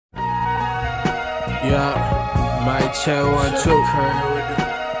Yeah, my chair 1 2.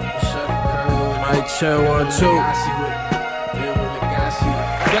 My chair 1 2.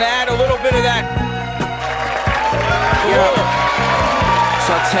 Gonna add a little bit of that. Yeah.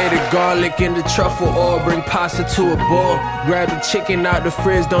 Saute the garlic in the truffle oil, bring pasta to a boil. Grab the chicken out the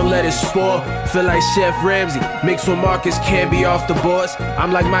fridge, don't let it spoil. Feel like Chef Ramsay, mixed with Marcus Camby off the boards.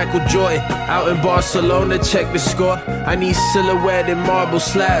 I'm like Michael Jordan, out in Barcelona, check the score. I need silhouette and marble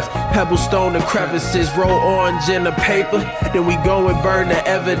slabs, pebble stone and crevices, roll orange in the paper. Then we go and burn the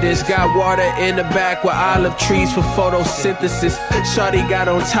evidence. Got water in the back with olive trees for photosynthesis. Shawty got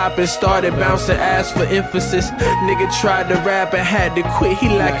on top and started bouncing ass for emphasis. Nigga tried to rap and had to quit, he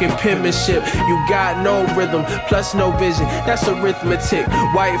lacking penmanship. You got no rhythm, plus no vision, that's arithmetic.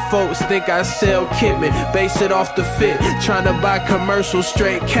 White folks think I sell Kidman, base it off the fit. Tryna buy commercial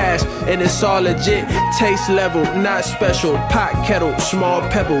straight cash, and it's all legit. Taste level, not special. Pot kettle, small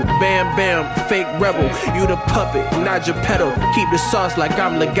pebble. Bam bam, fake rebel. You the puppet, not your pedal. Keep the sauce like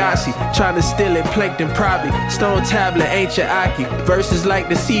I'm Lagasse. Tryna steal it, plankton probably. Stone tablet ain't your Aki. Verses like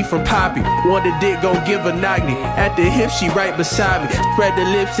the sea from Poppy. Wonder dick gon' give a noggy. At the hip, she right beside me. Spread the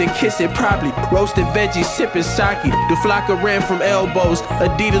lips and kiss it properly. Roasted veggies, sipping sake. The flocker ran from elbows.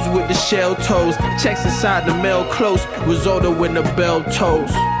 Adidas with the shell toes. Checks inside the mail close. Risotto when the bell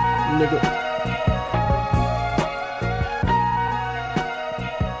tolls. Nigga.